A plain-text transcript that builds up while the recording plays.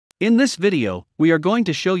In this video, we are going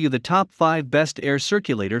to show you the top 5 best air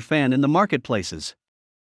circulator fan in the marketplaces.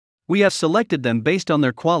 We have selected them based on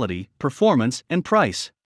their quality, performance, and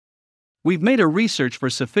price. We've made a research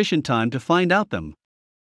for sufficient time to find out them.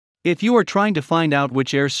 If you are trying to find out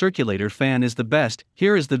which air circulator fan is the best,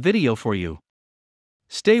 here is the video for you.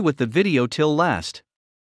 Stay with the video till last.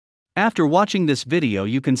 After watching this video,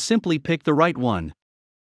 you can simply pick the right one.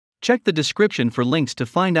 Check the description for links to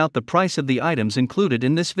find out the price of the items included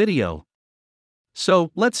in this video.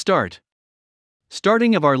 So, let's start.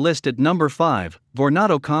 Starting of our list at number 5,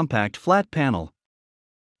 Vornado Compact Flat Panel.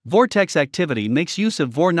 Vortex Activity makes use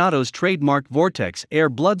of Vornado's trademark Vortex air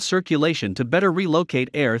blood circulation to better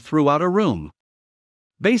relocate air throughout a room.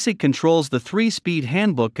 Basic controls. The 3-speed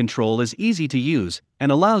handbook control is easy to use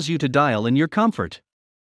and allows you to dial in your comfort.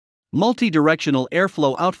 Multi-directional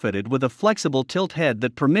airflow outfitted with a flexible tilt head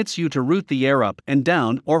that permits you to route the air up and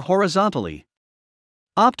down or horizontally.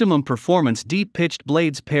 Optimum performance. Deep-pitched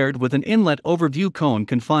blades paired with an inlet overview cone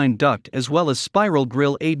confined duct as well as spiral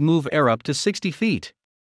grill aid move air up to 60 feet.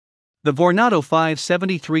 The Vornado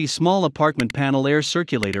 573 small apartment panel air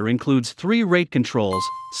circulator includes 3 rate controls,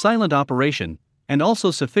 silent operation, and also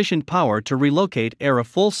sufficient power to relocate air a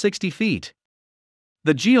full 60 feet.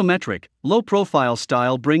 The geometric, low-profile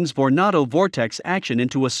style brings Vornado vortex action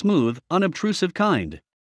into a smooth, unobtrusive kind.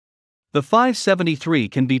 The 573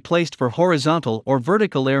 can be placed for horizontal or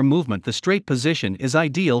vertical air movement. The straight position is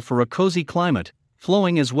ideal for a cozy climate,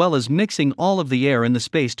 flowing as well as mixing all of the air in the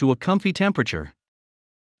space to a comfy temperature.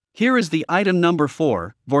 Here is the item number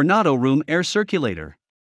 4, Vornado Room Air Circulator.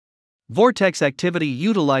 Vortex Activity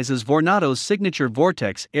utilizes Vornado's signature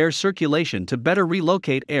vortex air circulation to better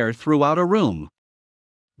relocate air throughout a room.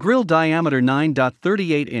 Grill diameter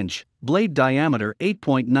 9.38 inch, blade diameter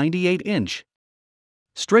 8.98 inch.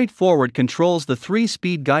 Straightforward controls. The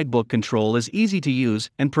 3-speed guidebook control is easy to use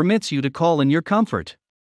and permits you to call in your comfort.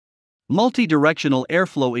 Multi-directional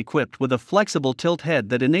airflow equipped with a flexible tilt head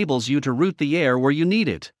that enables you to route the air where you need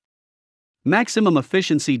it. Maximum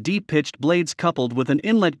efficiency. Deep-pitched blades coupled with an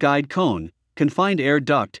inlet guide cone, confined air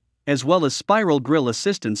duct, as well as spiral grill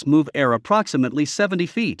assistance move air approximately 70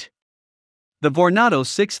 feet. The Vornado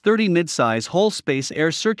 630 midsize whole space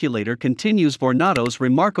air circulator continues Vornado's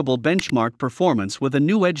remarkable benchmark performance with a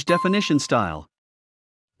new edge definition style.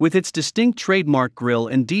 With its distinct trademark grille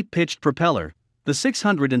and deep-pitched propeller, the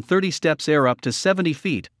 630 steps air up to 70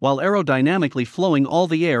 feet while aerodynamically flowing all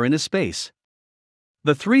the air in a space.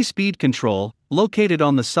 The 3-speed control, located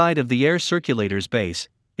on the side of the air circulator's base,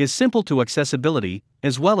 is simple to accessibility,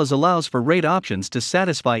 as well as allows for rate options to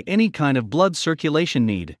satisfy any kind of blood circulation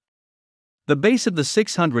need. The base of the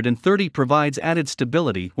 630 provides added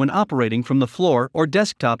stability when operating from the floor or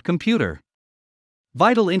desktop computer.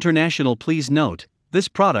 Vital International. Please note, this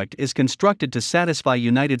product is constructed to satisfy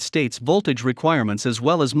United States voltage requirements as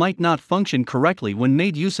well as might not function correctly when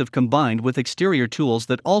made use of combined with exterior tools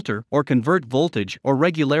that alter or convert voltage or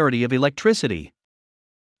regularity of electricity.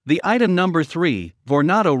 The item number 3,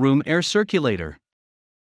 Vornado Room Air Circulator.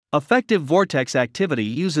 Effective Vortex Activity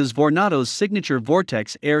uses Vornado's signature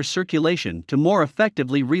vortex air circulation to more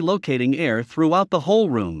effectively relocating air throughout the whole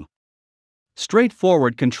room.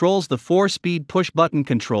 Straightforward controls. The 4-speed push-button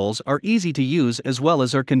controls are easy to use as well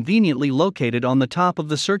as are conveniently located on the top of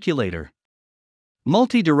the circulator.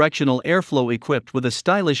 Multi-directional airflow equipped with a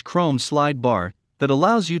stylish chrome slide bar that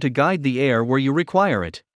allows you to guide the air where you require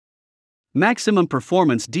it. Maximum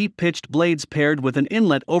performance. Deep-pitched blades paired with an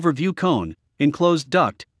inlet overview cone, enclosed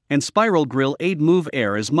duct, and spiral grill aid move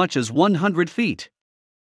air as much as 100 feet.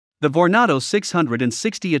 The Vornado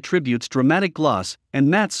 660 attributes dramatic gloss and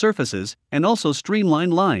matte surfaces and also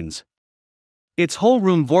streamlined lines. Its whole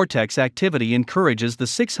room vortex activity encourages the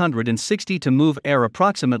 660 to move air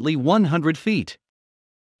approximately 100 feet.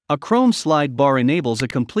 A chrome slide bar enables a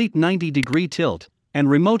complete 90-degree tilt, and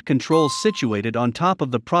remote controls situated on top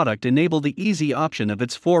of the product enable the easy option of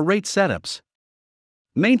its 4 rate setups.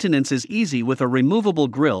 Maintenance is easy with a removable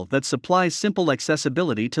grill that supplies simple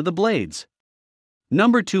accessibility to the blades.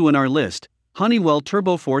 Number 2 in our list, Honeywell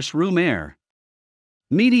TurboForce Room Air.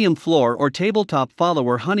 Medium floor or tabletop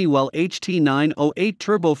follower. Honeywell HT908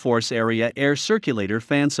 TurboForce Area Air Circulator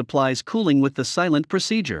Fan supplies cooling with the silent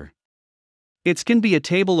procedure. It can be a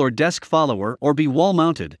table or desk follower or be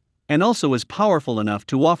wall-mounted, and also is powerful enough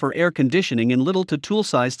to offer air conditioning in little to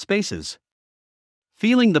tool-sized spaces.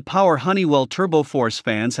 Feeling the power. Honeywell TurboForce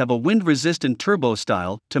fans have a wind-resistant turbo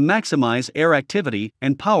style to maximize air activity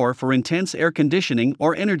and power for intense air conditioning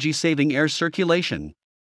or energy-saving air circulation.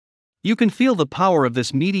 You can feel the power of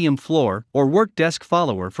this medium floor or work desk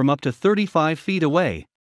follower from up to 35 feet away.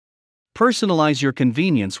 Personalize your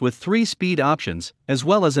convenience with 3-speed options, as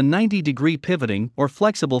well as a 90-degree pivoting or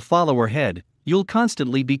flexible follower head. You'll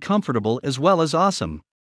constantly be comfortable as well as awesome.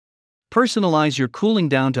 Personalize your cooling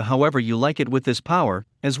down to however you like it with this power,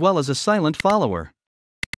 as well as a silent follower.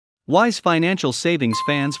 Wise financial savings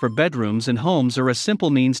fans for bedrooms and homes are a simple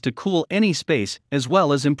means to cool any space, as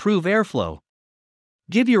well as improve airflow.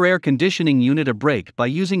 Give your air conditioning unit a break by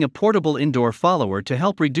using a portable indoor follower to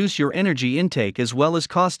help reduce your energy intake as well as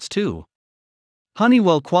costs too.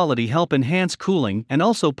 Honeywell quality help enhance cooling and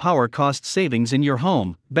also power cost savings in your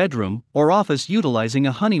home, bedroom, or office utilizing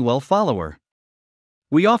a Honeywell follower.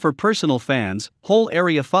 We offer personal fans, whole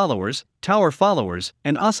area followers, tower followers,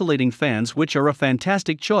 and oscillating fans, which are a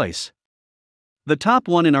fantastic choice. The top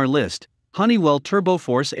one in our list, Honeywell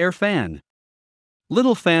TurboForce Air Fan.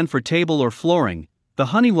 Little fan for table or flooring. The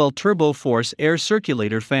Honeywell TurboForce Air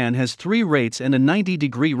Circulator Fan has 3 rates and a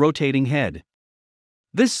 90-degree rotating head.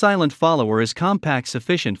 This silent follower is compact,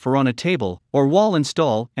 sufficient for on a table or wall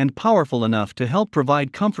install, and powerful enough to help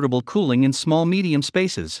provide comfortable cooling in small-medium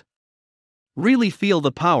spaces. Really feel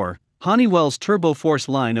the power. Honeywell's TurboForce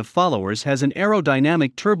line of followers has an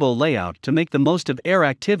aerodynamic turbo layout to make the most of air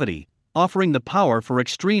activity, offering the power for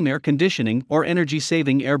extreme air conditioning or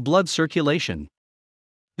energy-saving air blood circulation.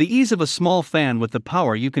 The ease of a small fan with the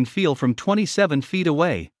power you can feel from 27 feet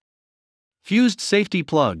away. Fused safety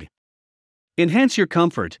plug. Enhance your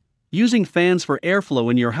comfort. Using fans for airflow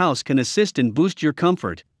in your house can assist in boost your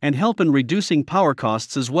comfort and help in reducing power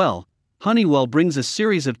costs as well. Honeywell brings a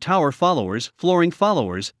series of tower followers, flooring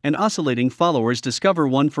followers, and oscillating followers. Discover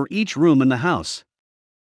one for each room in the house.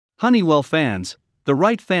 Honeywell fans. The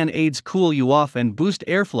right fan aids cool you off and boost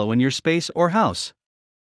airflow in your space or house.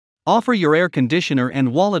 Offer your air conditioner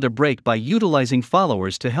and wallet a break by utilizing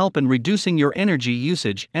followers to help in reducing your energy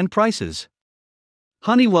usage and prices.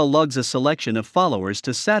 Honeywell lugs a selection of followers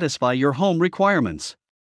to satisfy your home requirements.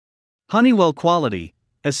 Honeywell quality.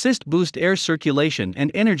 Assist boost air circulation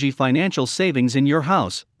and energy financial savings in your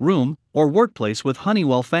house, room, or workplace with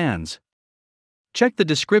Honeywell fans. Check the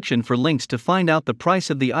description for links to find out the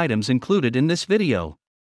price of the items included in this video.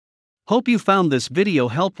 Hope you found this video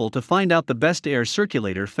helpful to find out the best air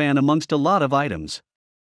circulator fan amongst a lot of items.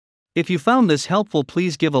 If you found this helpful,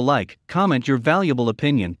 please give a like, comment your valuable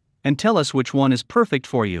opinion, and tell us which one is perfect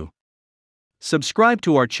for you. Subscribe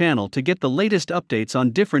to our channel to get the latest updates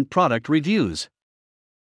on different product reviews.